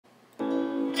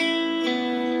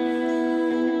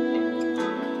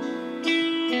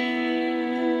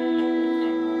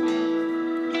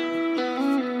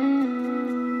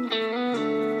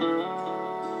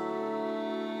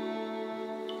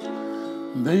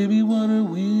Baby, what are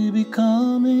we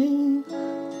becoming?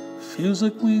 Feels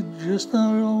like we just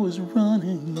are always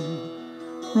running,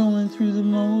 rolling through the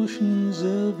motions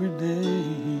every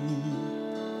day.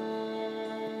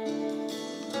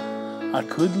 I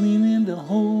could lean in to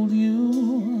hold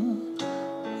you,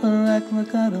 or act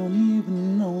like I don't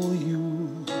even know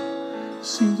you.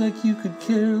 Seems like you could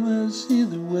care less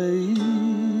either way.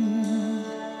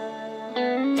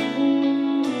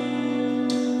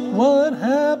 What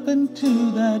happened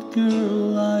to that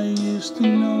girl I used to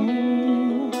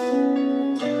know?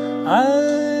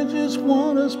 I just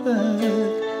want us back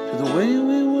to the way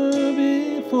we were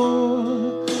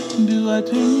before. Do I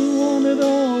turn you on at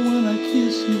all when I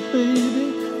kiss you,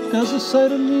 baby? Does the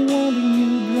sight of me wanting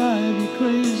you drive you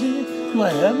crazy? Do I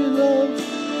have your love?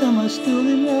 Am I still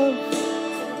in love?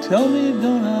 Tell me,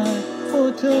 don't I?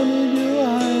 Oh, tell me, do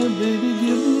I? Baby,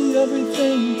 give me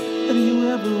everything that you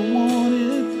ever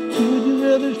wanted. Would you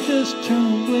rather just turn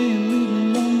away and leave me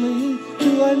lonely? Do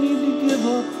I need to give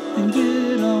up and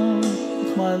get on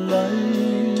with my life?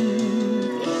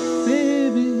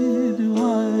 Baby, do I?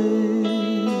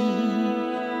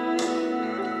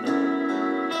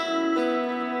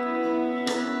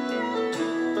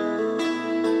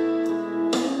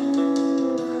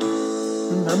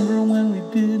 Remember when we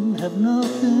didn't have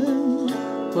nothing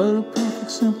but a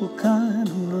perfect, simple kind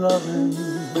of loving?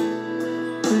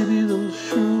 Baby, those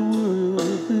sure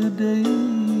were the days.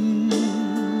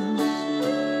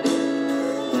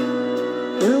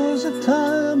 There was a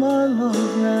time our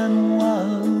love ran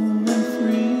wild and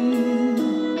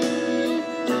free,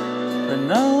 but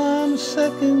now I'm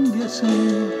second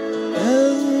guessing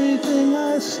everything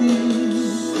I see.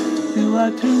 Do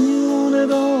I turn you on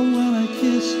at all when I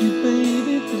kiss you,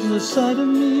 baby? Does the sight of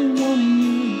me wanting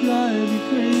you drive you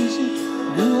crazy?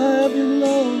 Do I have your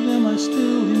love? Am I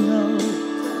still in love?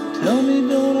 Tell me,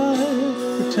 don't I?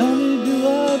 Or tell me, do I,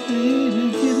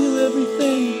 baby? Give you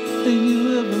everything that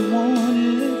you ever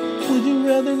wanted. Would you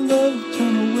rather love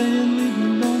turn away and leave me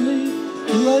lonely?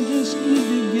 Do I just need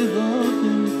to give up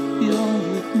and get on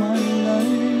with my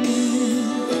life?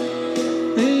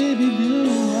 Baby, do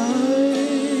I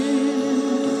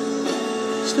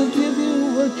still give you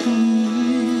what you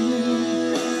need?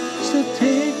 Still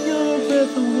take your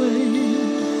breath away,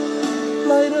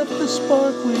 light up the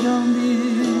spark way down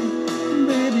there?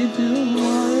 Baby, do I?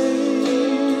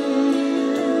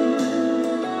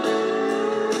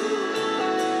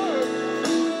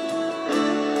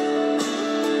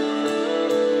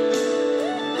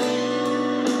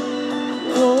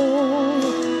 Oh,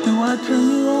 do I turn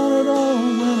you on at all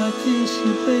when I kiss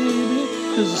you, baby?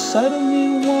 Does the sight of me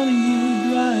wanting you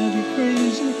drive you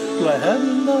crazy? Do I have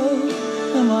your love?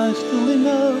 Am I still in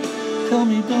love? Tell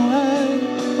me, don't I?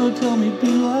 Oh, tell me,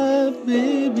 do I,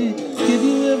 baby? Give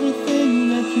you everything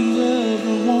that you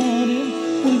ever wanted.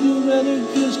 Would you rather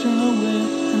just turn away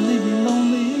and leave me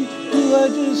lonely? Do I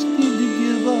just need to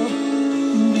give up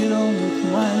and get on with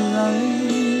my life?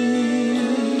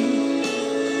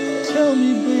 Tell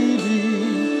me, baby,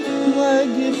 do I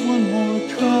get one more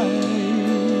try?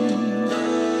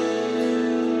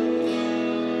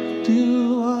 Do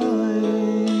I?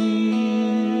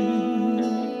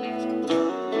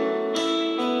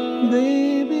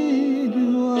 Baby,